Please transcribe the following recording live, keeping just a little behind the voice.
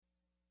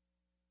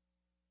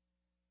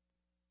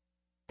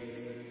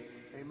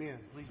Amen.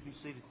 Please be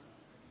seated.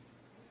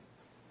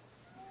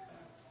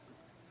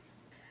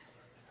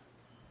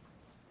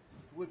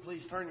 Would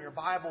please turn your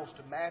Bibles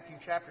to Matthew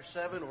chapter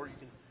 7, or you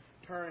can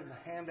turn in the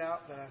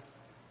handout that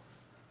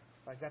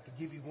I got to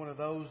give you one of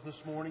those this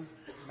morning.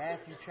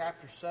 Matthew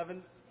chapter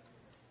 7,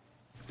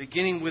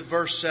 beginning with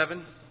verse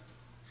 7.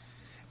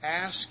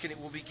 Ask, and it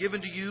will be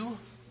given to you.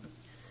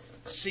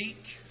 Seek,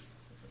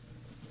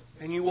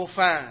 and you will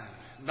find.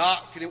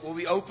 Knock, and it will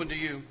be open to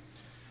you.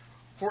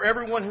 For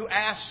everyone who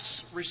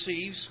asks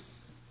receives.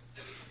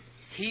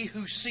 He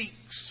who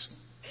seeks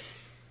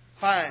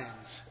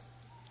finds.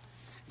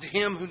 To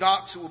him who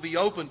knocks it will be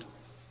opened.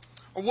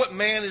 Or what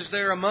man is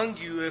there among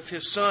you, if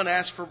his son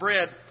asks for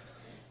bread,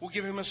 will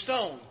give him a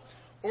stone?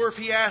 Or if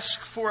he asks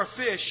for a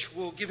fish,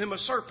 will give him a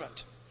serpent?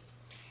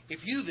 If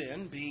you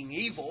then, being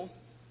evil,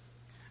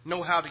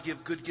 know how to give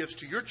good gifts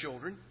to your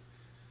children,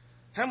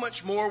 how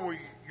much more will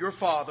your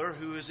Father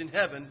who is in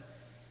heaven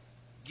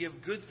give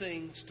good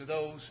things to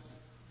those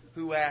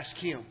who ask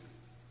Him?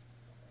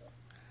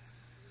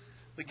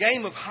 The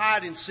game of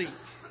hide and seek.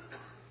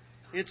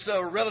 It's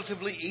a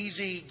relatively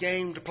easy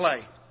game to play.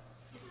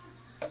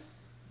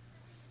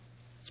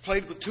 It's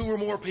played with two or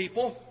more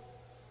people.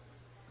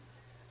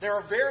 There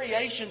are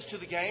variations to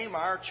the game.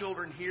 Our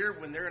children here,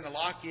 when they're in a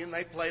lock-in,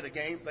 they play a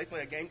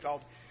game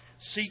called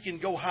Seek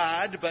and Go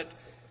Hide, but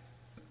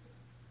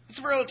it's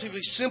a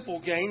relatively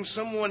simple game.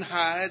 Someone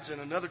hides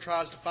and another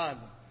tries to find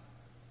them.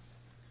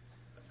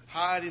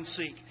 Hide and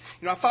seek.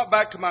 You know, I thought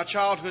back to my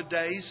childhood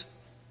days,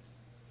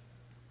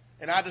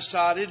 and I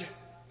decided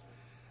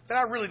that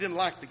I really didn't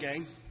like the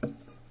game.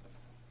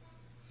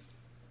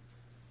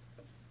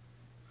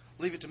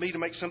 Leave it to me to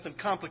make something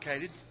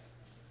complicated.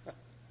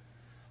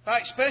 I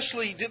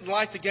especially didn't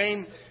like the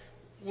game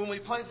when we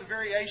played the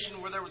variation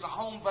where there was a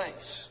home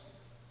base.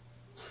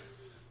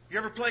 You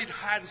ever played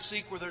hide and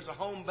seek where there's a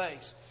home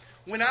base?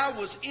 When I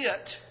was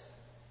it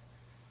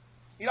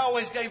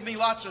always gave me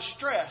lots of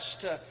stress.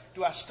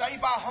 Do I stay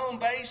by home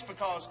base?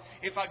 Because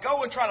if I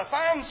go and try to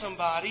find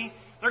somebody,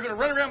 they're going to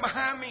run around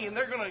behind me and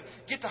they're going to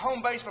get to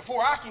home base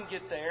before I can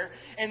get there.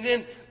 And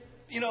then,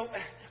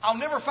 I'll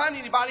never find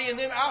anybody and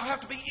then I'll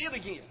have to be it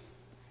again.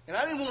 And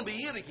I didn't want to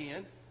be it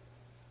again.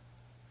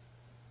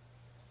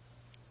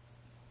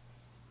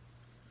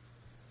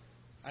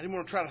 I didn't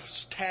want to try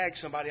to tag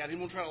somebody. I didn't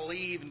want to try to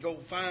leave and go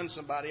find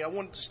somebody. I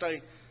wanted to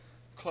stay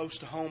close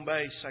to home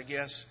base, I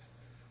guess.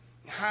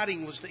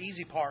 Hiding was the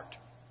easy part.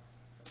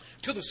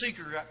 Till the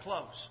seeker got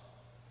close.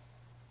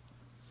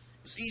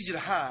 It's easy to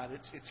hide.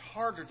 It's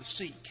harder to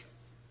seek.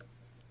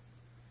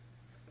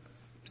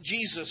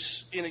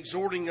 Jesus, in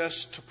exhorting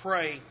us to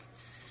pray,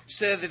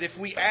 said that if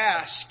we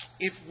ask,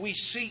 if we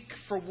seek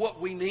for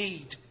what we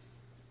need,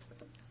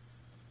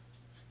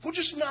 if we'll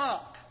just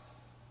knock,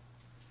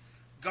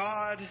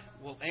 God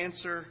will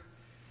answer.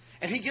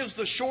 And He gives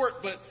the short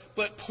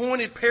but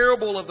pointed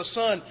parable of the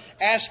son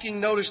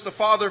asking, notice, the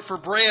father for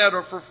bread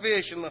or for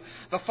fish. And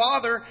the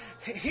father,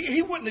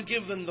 he wouldn't have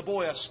given the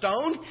boy a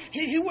stone.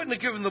 He wouldn't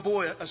have given the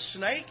boy a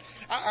snake.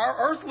 Our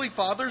earthly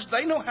fathers,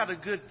 they know how to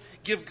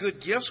give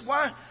good gifts.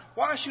 Why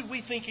should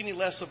we think any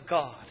less of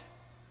God?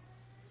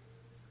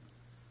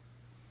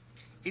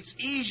 It's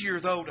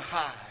easier, though, to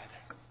hide.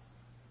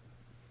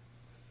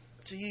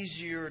 It's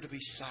easier to be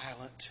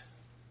silent.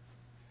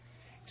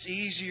 It's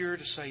easier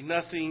to say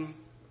nothing.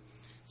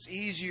 It's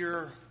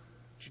easier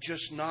to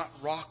just not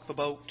rock the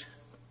boat.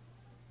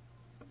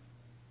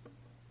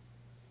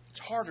 It's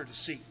harder to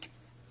seek.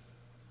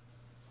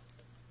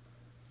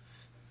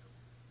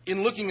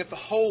 In looking at the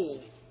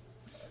whole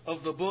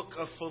of the book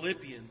of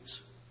Philippians,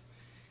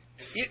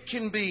 it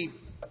can be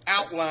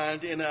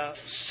outlined in a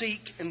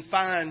seek and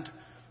find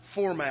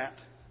format.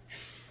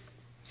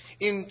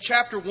 In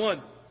chapter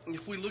 1,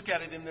 if we look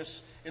at it in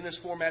this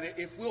format,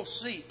 if we'll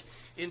seek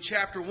in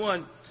chapter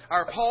 1,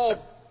 our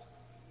Paul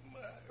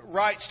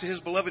writes to his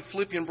beloved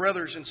Philippian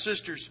brothers and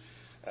sisters,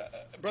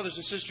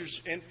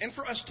 and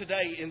for us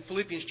today in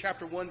Philippians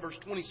chapter 1, verse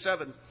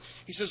 27,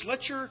 he says,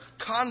 let your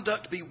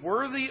conduct be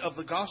worthy of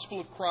the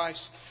gospel of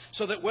Christ,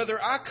 so that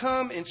whether I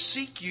come and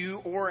seek you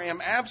or am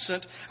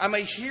absent, I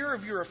may hear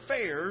of your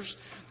affairs,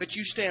 that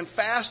you stand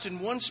fast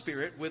in one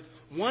spirit, with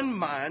one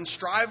mind,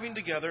 striving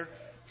together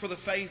for the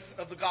faith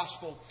of the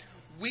gospel.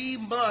 We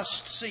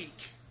must seek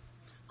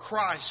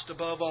Christ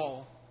above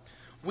all.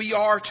 We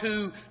are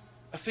to,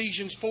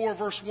 Ephesians 4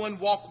 verse 1,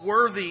 walk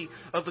worthy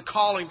of the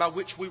calling by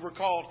which we were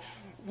called.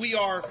 We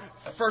are,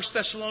 1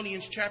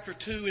 Thessalonians chapter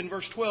 2 and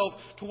verse 12,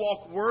 to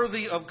walk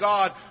worthy of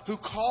God who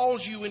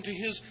calls you into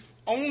His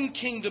own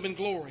kingdom and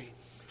glory.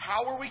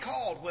 How are we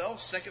called? Well,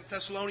 2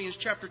 Thessalonians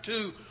chapter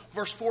 2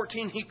 verse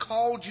 14, He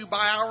called you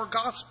by our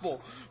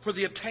gospel for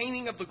the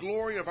obtaining of the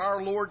glory of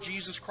our Lord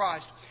Jesus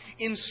Christ.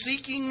 In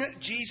seeking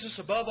Jesus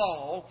above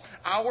all,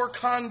 our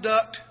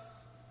conduct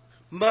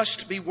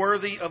must be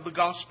worthy of the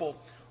gospel,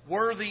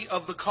 worthy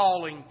of the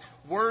calling,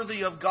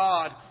 worthy of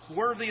God,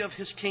 worthy of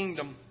His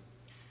kingdom.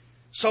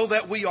 So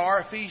that we are,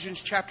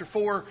 Ephesians chapter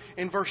 4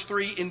 and verse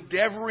 3,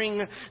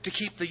 endeavoring to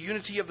keep the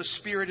unity of the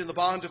Spirit in the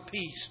bond of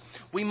peace.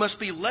 We must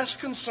be less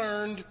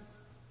concerned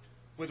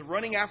with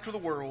running after the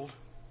world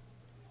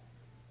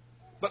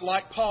But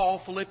like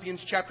Paul,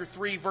 Philippians chapter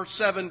 3, verse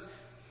 7,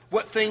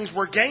 what things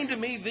were gained to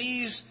me,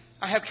 these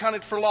I have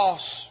counted for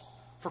loss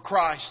for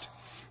Christ.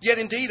 Yet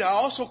indeed I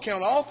also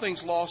count all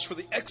things lost for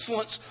the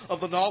excellence of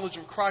the knowledge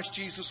of Christ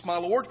Jesus my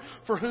Lord,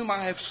 for whom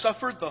I have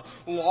suffered the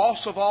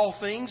loss of all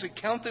things, and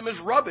count them as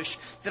rubbish,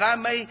 that I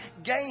may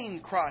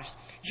gain Christ.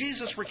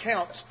 Jesus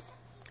recounts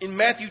in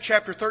Matthew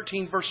chapter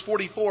 13, verse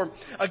 44,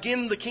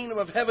 again, the kingdom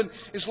of heaven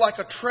is like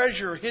a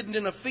treasure hidden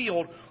in a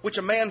field, which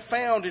a man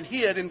found and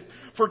hid. And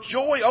for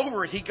joy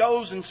over it, he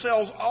goes and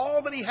sells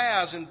all that he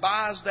has and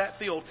buys that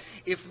field.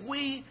 If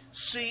we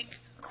seek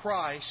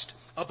Christ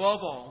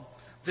above all,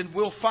 then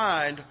we'll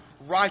find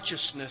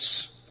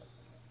righteousness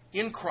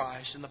in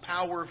Christ and the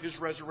power of His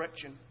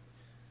resurrection.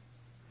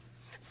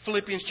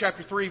 Philippians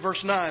chapter 3,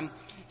 verse 9.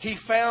 He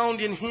found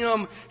in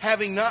Him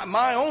having not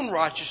my own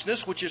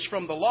righteousness, which is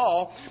from the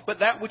law, but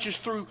that which is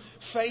through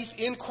faith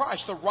in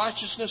Christ, the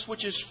righteousness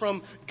which is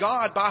from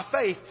God by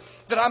faith,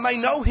 that I may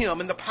know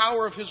Him and the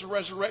power of His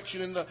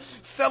resurrection and the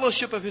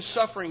fellowship of His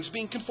sufferings,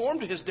 being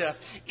conformed to His death,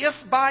 if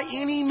by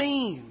any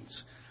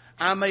means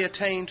I may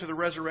attain to the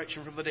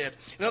resurrection from the dead.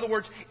 In other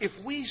words, if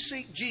we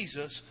seek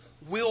Jesus,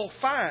 we'll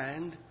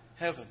find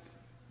heaven.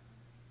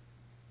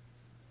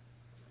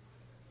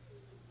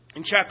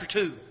 In chapter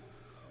 2,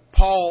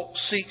 Paul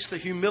seeks the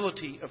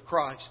humility of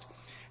Christ,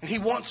 and he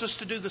wants us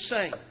to do the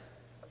same.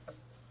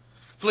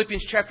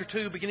 Philippians chapter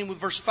 2, beginning with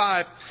verse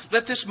 5.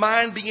 Let this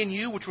mind be in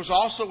you, which was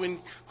also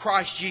in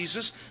Christ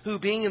Jesus, who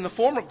being in the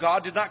form of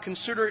God did not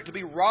consider it to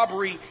be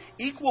robbery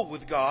equal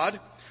with God,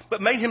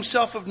 but made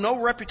Himself of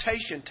no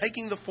reputation,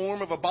 taking the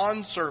form of a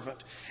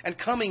bondservant and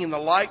coming in the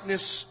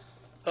likeness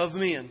of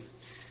men.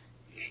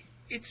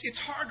 It's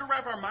hard to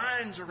wrap our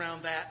minds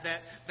around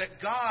that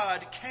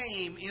God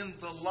came in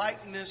the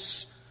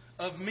likeness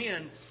of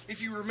men. If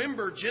you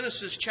remember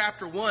Genesis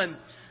chapter 1,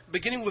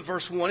 beginning with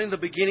verse 1, in the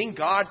beginning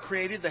God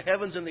created the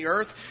heavens and the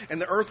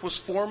earth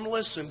was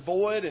formless and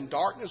void, and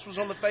darkness was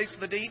on the face of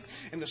the deep,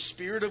 and the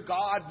Spirit of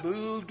God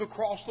moved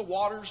across the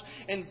waters,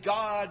 and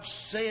God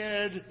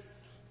said,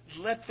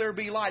 let there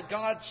be light.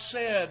 God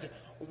said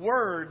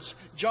words.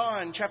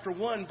 John chapter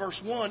 1 verse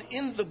 1,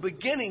 in the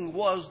beginning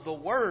was the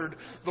Word.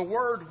 The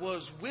Word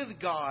was with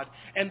God,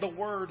 and the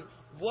Word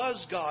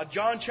was God.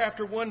 John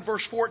chapter 1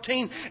 verse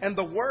 14, and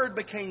the Word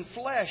became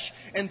flesh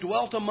and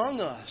dwelt among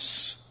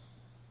us.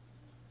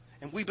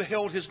 And we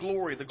beheld His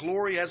glory, the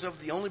glory as of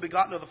the only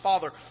begotten of the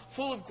Father,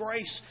 full of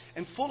grace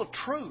and full of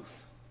truth.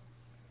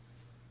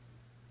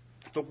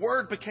 The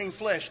Word became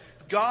flesh.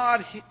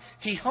 God,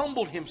 He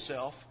humbled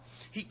Himself.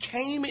 He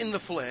came in the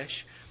flesh.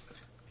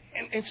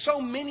 And so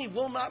many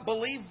will not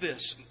believe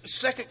this.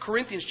 2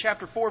 Corinthians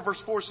chapter 4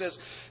 verse 4 says,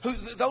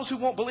 those who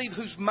won't believe,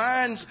 whose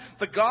minds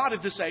the God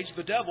of this age,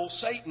 the devil,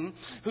 Satan,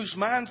 whose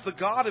minds the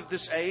God of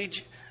this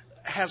age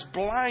has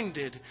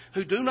blinded,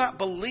 who do not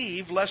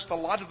believe, lest the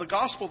light of the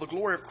gospel, the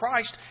glory of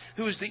Christ,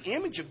 who is the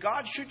image of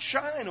God, should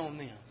shine on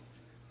them.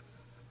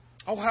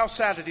 Oh, how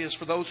sad it is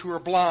for those who are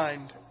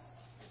blind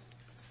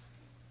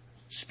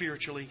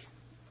spiritually,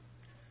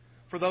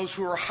 for those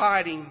who are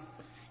hiding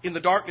in the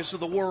darkness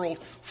of the world,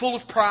 full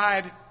of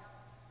pride.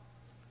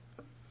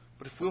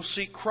 But if we'll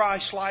seek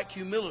Christ-like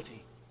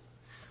humility,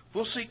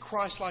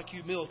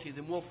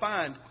 then we'll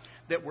find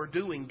that we're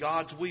doing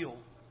God's will.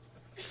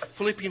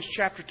 Philippians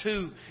chapter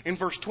 2 in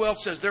verse 12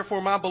 says,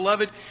 therefore, my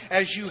beloved,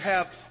 as you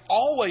have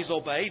always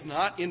obeyed,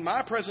 not in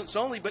my presence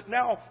only, but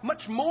now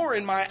much more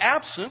in my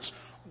absence,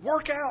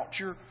 work out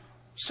your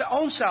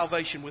own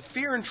salvation with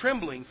fear and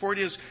trembling, for it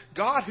is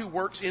God who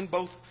works in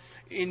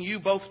you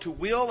both to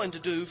will and to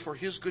do for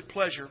His good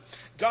pleasure.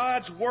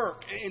 God's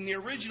work. In the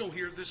original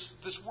here,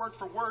 this word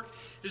for work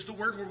is the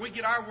word where we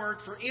get our word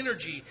for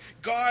energy.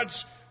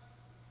 God's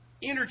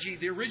energy,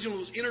 the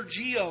original is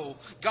energio.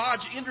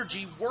 God's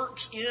energy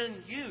works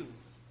in you.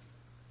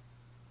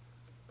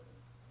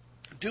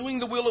 Doing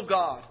the will of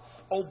God.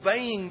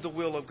 Obeying the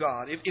will of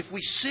God. If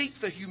we seek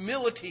the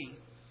humility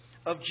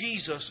of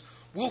Jesus,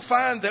 we'll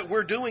find that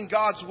we're doing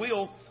God's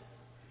will.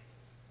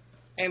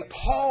 And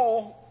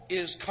Paul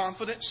is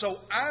confident, so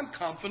I'm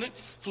confident.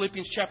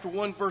 Philippians chapter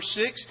 1 verse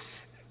 6,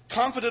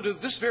 confident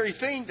of this very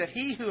thing, that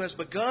He who has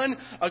begun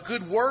a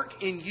good work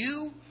in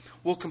you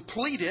will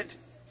complete it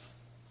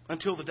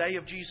until the day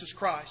of Jesus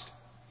Christ.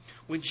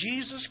 When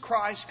Jesus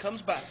Christ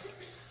comes back,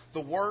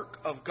 the work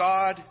of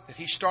God that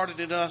He started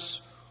in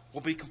us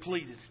will be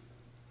completed.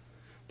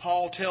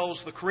 Paul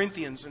tells the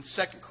Corinthians in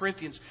 2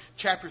 Corinthians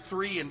chapter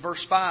 3 and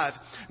verse 5,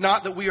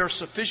 not that we are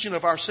sufficient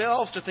of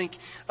ourselves to think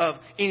of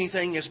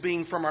anything as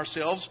being from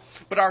ourselves,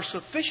 but our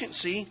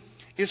sufficiency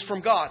is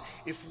from God.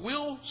 If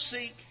we'll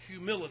seek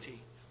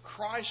humility,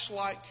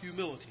 Christ-like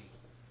humility,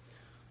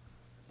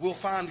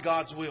 we'll find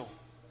God's will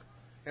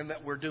and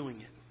that we're doing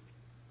it.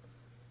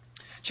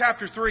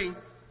 Chapter 3,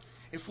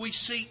 if we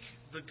seek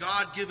the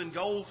God-given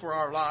goal for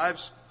our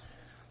lives,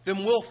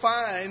 then we'll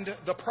find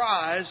the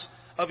prize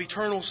of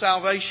eternal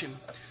salvation.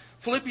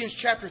 Philippians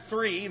chapter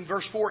 3 and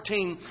verse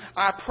 14,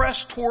 I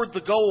press toward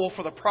the goal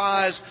for the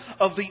prize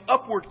of the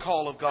upward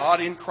call of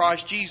God in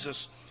Christ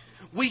Jesus.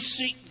 We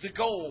seek the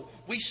goal.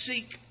 We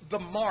seek the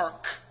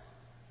mark.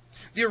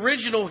 The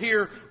original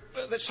here,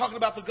 that's talking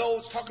about the goal,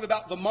 it's talking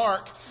about the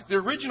mark. The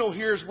original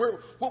here is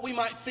what we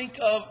might think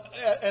of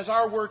as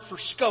our word for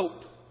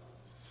scope.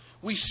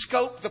 We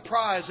scope the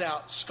prize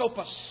out.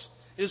 Scopus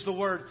is the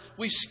word.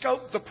 We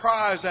scope the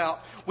prize out.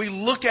 We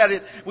look at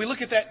it. We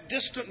look at that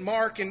distant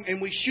mark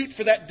and we shoot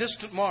for that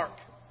distant mark.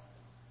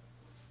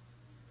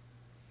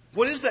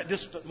 What is that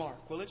distant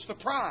mark? Well, it's the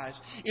prize.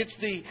 It's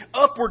the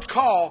upward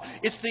call.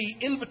 It's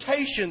the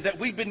invitation that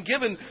we've been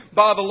given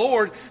by the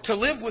Lord to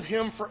live with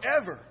Him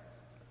forever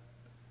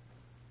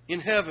in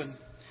heaven.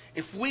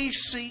 If we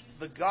seek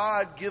the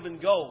God-given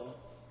goal,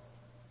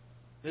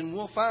 then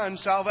we'll find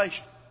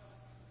salvation.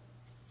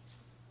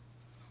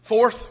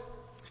 Fourth,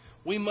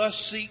 we must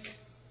seek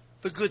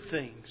the good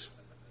things.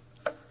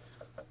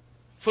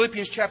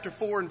 Philippians chapter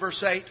 4 and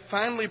verse 8,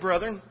 finally,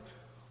 brethren,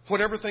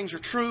 whatever things are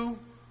true,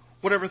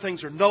 whatever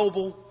things are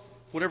noble,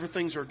 whatever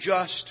things are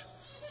just,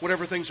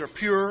 whatever things are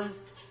pure,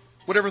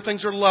 whatever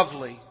things are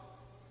lovely,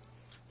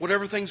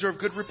 whatever things are of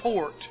good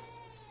report,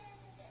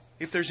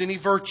 if there's any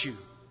virtue,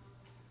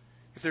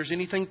 if there's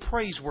anything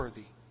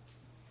praiseworthy,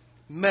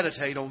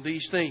 meditate on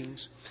these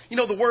things. You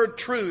know, the word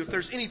true, if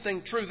there's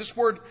anything true, this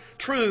word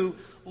true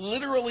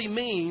literally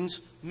means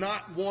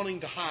not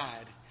wanting to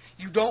hide.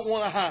 You don't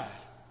want to hide.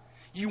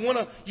 You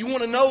want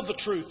to know the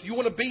truth. You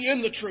want to be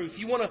in the truth.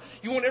 You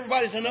want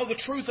everybody to know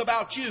the truth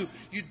about you.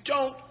 You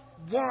don't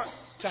want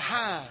to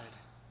hide.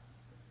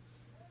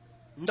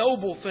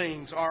 Noble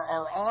things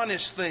are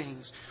honest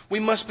things. We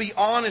must be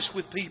honest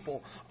with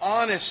people.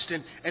 Honest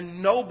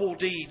and noble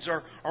deeds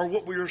are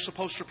what we are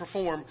supposed to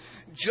perform.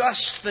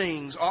 Just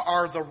things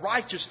are the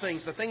righteous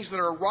things, the things that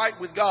are right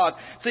with God,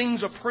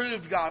 things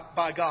approved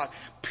by God.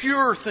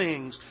 Pure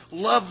things,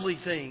 lovely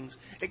things,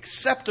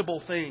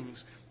 acceptable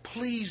things,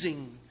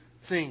 pleasing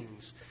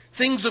things,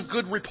 things of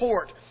good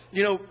report.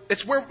 You know,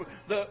 it's where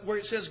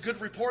it says good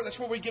report, that's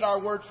where we get our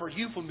word for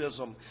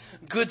euphemism.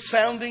 Good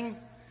sounding.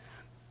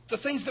 The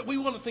things that we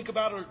want to think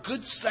about are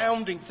good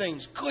sounding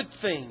things, good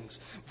things,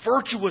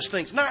 virtuous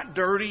things, not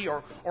dirty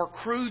or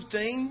crude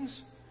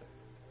things.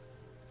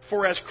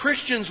 For as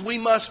Christians we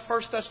must,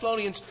 1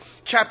 Thessalonians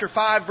chapter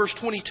 5 verse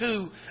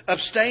 22,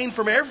 abstain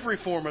from every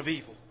form of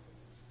evil.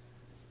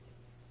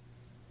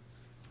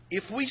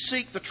 If we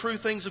seek the true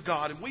things of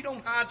God and we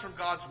don't hide from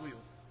God's will,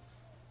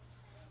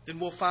 then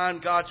we'll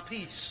find God's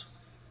peace.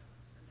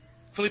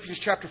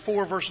 Philippians chapter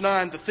 4 verse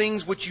 9, the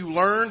things which you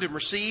learned and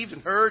received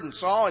and heard and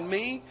saw in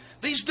me,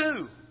 these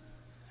do,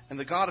 and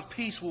the God of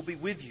peace will be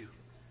with you.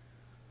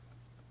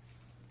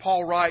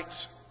 Paul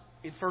writes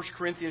in 1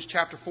 Corinthians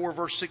chapter 4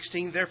 verse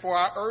 16, therefore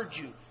I urge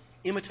you,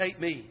 imitate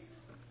me.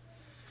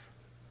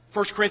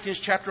 1 Corinthians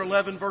chapter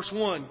 11 verse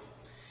 1,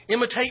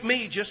 imitate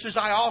me just as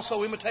I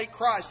also imitate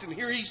Christ. And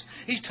here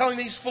he's telling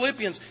these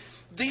Philippians,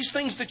 these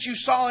things that you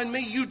saw in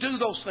me, you do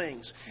those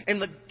things.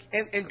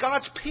 And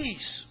God's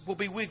peace will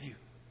be with you.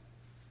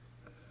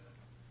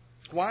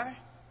 Why?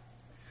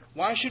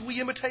 Why should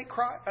we imitate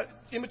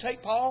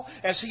Paul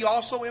as he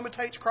also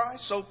imitates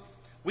Christ? So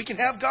we can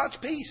have God's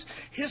peace.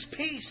 His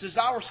peace is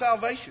our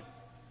salvation.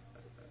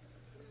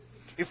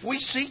 If we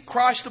seek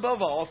Christ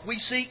above all, if we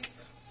seek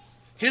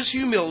His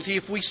humility,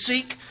 if we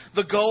seek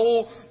the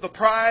goal, the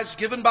prize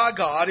given by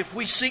God, if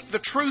we seek the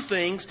true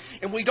things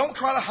and we don't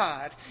try to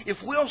hide, if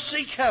we'll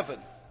seek heaven,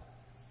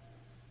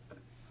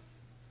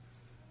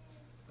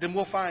 then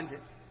we'll find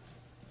it.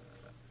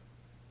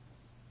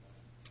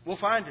 We'll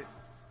find it.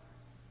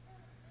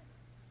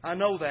 I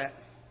know that.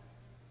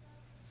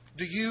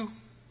 Do you?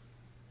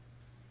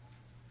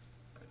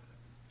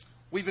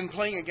 We've been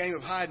playing a game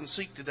of hide and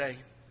seek today.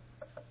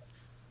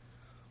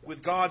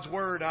 With God's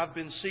Word, I've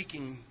been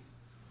seeking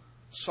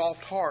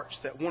soft hearts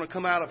that want to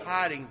come out of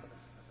hiding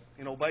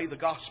and obey the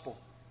gospel.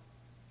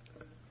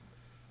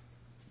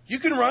 You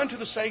can run to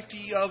the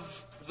safety of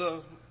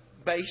the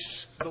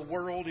base, the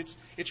world.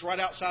 It's right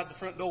outside the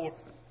front door.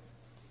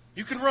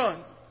 You can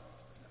run.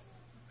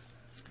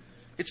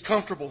 It's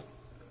comfortable.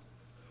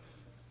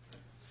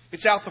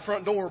 It's out the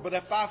front door. But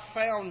if I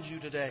found you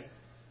today,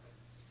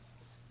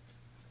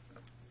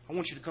 I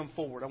want you to come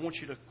forward. I want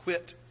you to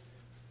quit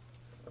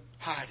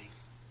hiding.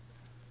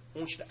 I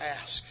want you to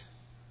ask.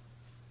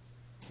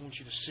 I want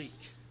you to seek.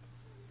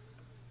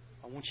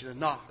 I want you to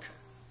knock.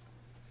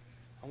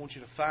 I want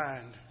you to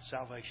find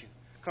salvation.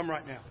 Come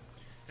right now.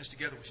 As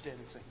together we stand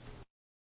and sing.